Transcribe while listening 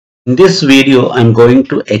In this video, I am going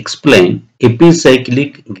to explain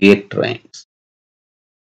epicyclic gate trains.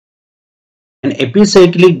 An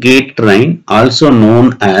epicyclic gate train, also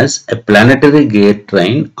known as a planetary gate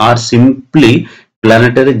train or simply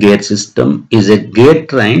planetary gate system, is a gate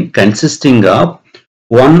train consisting of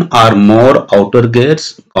one or more outer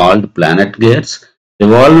gates called planet gates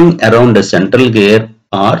revolving around a central gate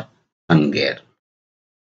or sun gate.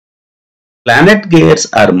 Planet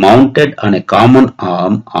gates are mounted on a common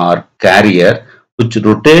arm or carrier which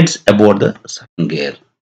rotates about the sun gate.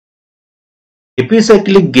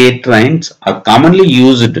 Epicyclic gate trains are commonly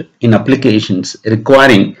used in applications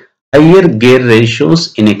requiring higher gear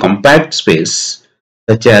ratios in a compact space,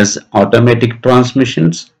 such as automatic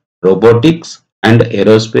transmissions, robotics, and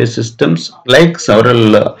aerospace systems, like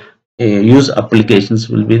several use applications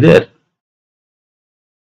will be there.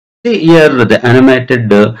 See here the animated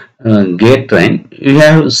gate train. You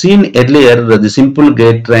have seen earlier the simple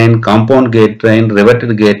gate train, compound gate train,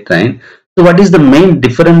 riveted gate train. So what is the main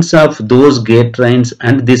difference of those gate trains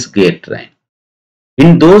and this gate train?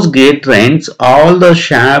 In those gate trains, all the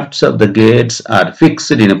shafts of the gates are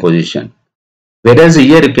fixed in a position. Whereas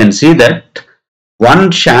here you can see that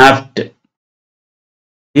one shaft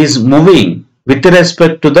is moving with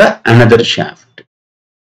respect to the another shaft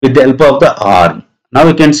with the help of the arm. Now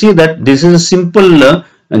you can see that this is a simple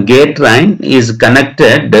gate train is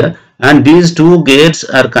connected and these two gates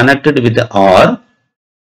are connected with the arm.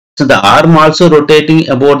 So the arm also rotating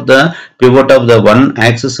about the pivot of the one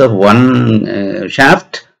axis of one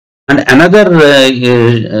shaft, and another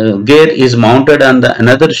gear is mounted on the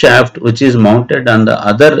another shaft which is mounted on the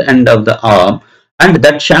other end of the arm, and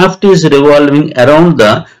that shaft is revolving around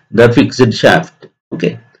the fixed shaft.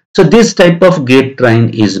 Okay. So this type of gate train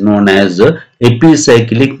is known as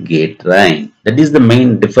epicyclic gate train. That is the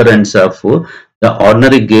main difference of the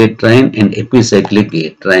ordinary gate train and epicyclic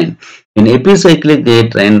gate train. In epicyclic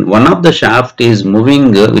gate train, one of the shaft is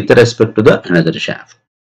moving with respect to the another shaft.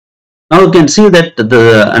 Now you can see that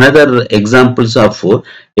the another examples of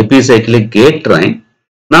epicyclic gate train.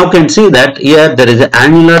 Now you can see that here there is an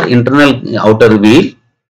annular internal outer wheel,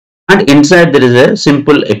 and inside there is a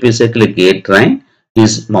simple epicyclic gate train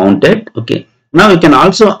is mounted. Okay. Now you can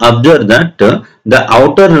also observe that the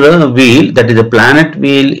outer wheel, that is the planet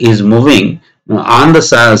wheel, is moving on the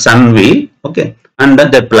sun wheel. Okay. And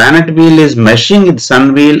the planet wheel is meshing with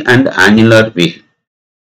sun wheel and annular wheel.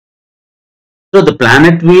 So the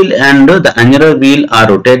planet wheel and the annular wheel are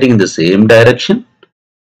rotating in the same direction,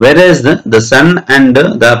 whereas the sun and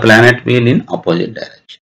the planet wheel in opposite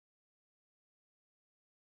direction.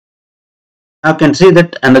 Now you can see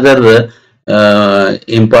that another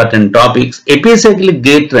important topics. Epicyclic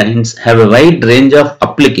gate trains have a wide range of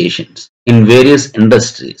applications in various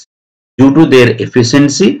industries due to their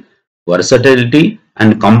efficiency, versatility,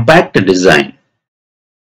 and compact design.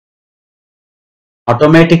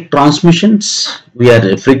 Automatic transmissions, we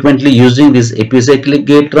are frequently using these epicyclic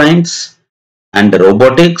gate trains, and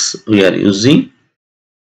robotics we are using,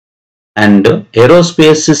 and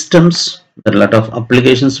aerospace systems. A lot of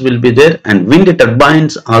applications will be there, and wind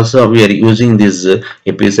turbines also we are using these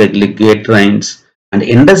epicyclic gate trains, and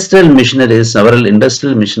industrial machinery, several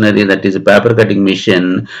industrial machinery, that is paper cutting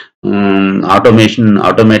machine,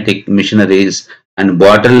 automatic machineries, and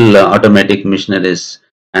bottle automatic machineries,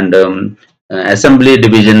 and assembly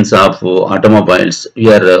divisions of automobiles.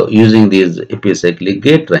 We are using these epicyclic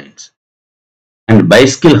gate trains, and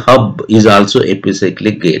bicycle hub is also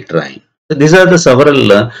epicyclic gate train. So these are the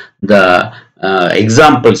several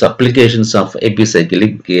examples, applications of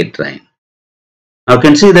epicyclic gate train. Now you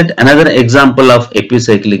can see that another example of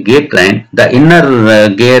epicyclic gate train, the inner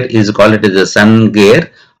gear is called it as a sun gear,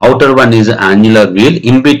 outer one is annular wheel,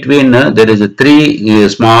 in between there is three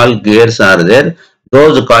small gears are there,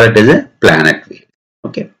 those call it as a planet wheel.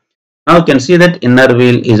 Okay. Now you can see that inner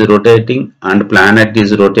wheel is rotating and planet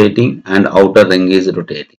is rotating and outer ring is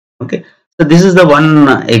rotating. Okay. So this is the one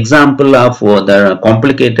example of the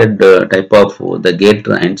complicated type of the gate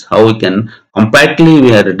trains, how we can compactly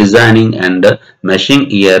we are designing and meshing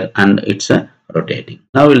here, and it's rotating.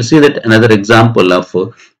 Now we'll see that another example of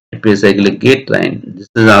epicyclic gate train. This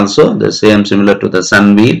is also the same, similar to the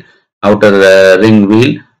sun wheel, outer ring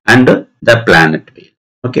wheel, and the planet wheel.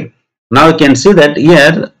 Okay. Now you can see that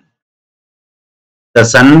here the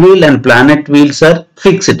sun wheel and planet wheels are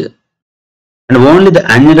fixed, and only the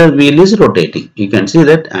annular wheel is rotating. You can see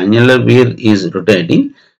that annular wheel is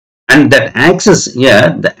rotating, and that axis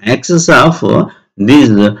here, the axis of these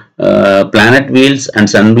planet wheels and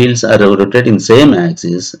sun wheels are rotating same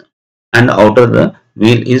axis, and outer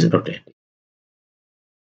wheel is rotating.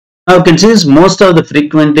 Now, since most of the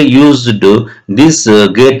frequently used this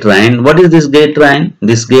gate train, what is this gate train?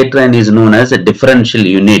 This gate train is known as a differential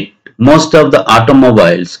unit. Most of the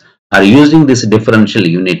automobiles are using this differential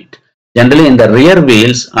unit. Generally, in the rear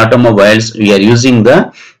wheels automobiles, we are using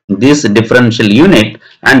this differential unit,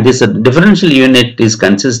 and this differential unit is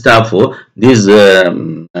consist of these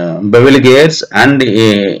bevel gears, and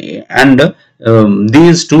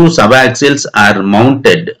these two subaxles are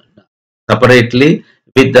mounted separately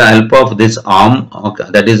with the help of this arm. Okay,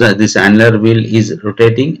 that is this annular wheel is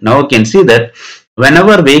rotating. Now you can see that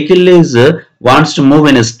whenever vehicle is wants to move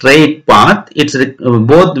in a straight path, it's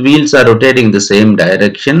both wheels are rotating the same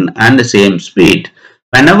direction and the same speed.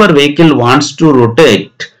 Whenever vehicle wants to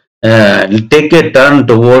rotate, take a turn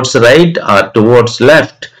towards right or towards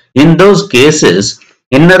left, in those cases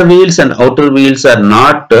inner wheels and outer wheels are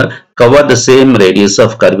not cover the same radius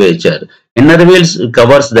of curvature. Inner wheels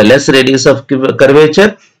covers the less radius of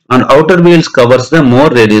curvature, and outer wheels covers the more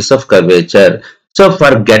radius of curvature. So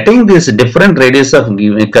for getting this different radius of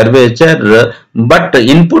curvature, but the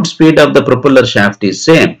input speed of the propeller shaft is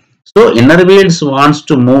same. So inner wheels wants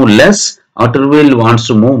to move less, outer wheel wants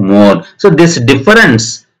to move more. So this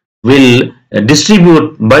difference will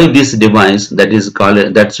distribute by this device, that is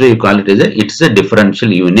called, that's why you call it as it's a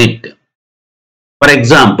differential unit. For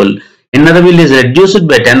example, inner wheel is reduced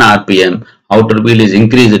by 10 rpm, outer wheel is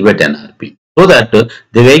increased by 10 rpm, so that the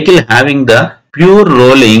vehicle having the pure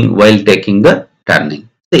rolling while taking the turning.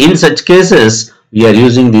 So in such cases, we are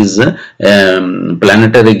using these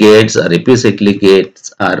planetary gates or epicyclic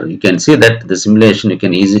gates, or you can see that the simulation you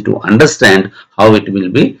can easy to understand how it will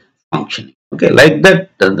be functioning. Okay, like that,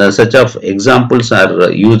 such of examples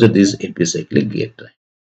are used this epicyclic gate train.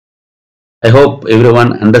 I hope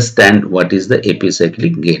everyone understand what is the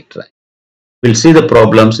epicyclic gate train. We'll see the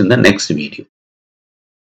problems in the next video.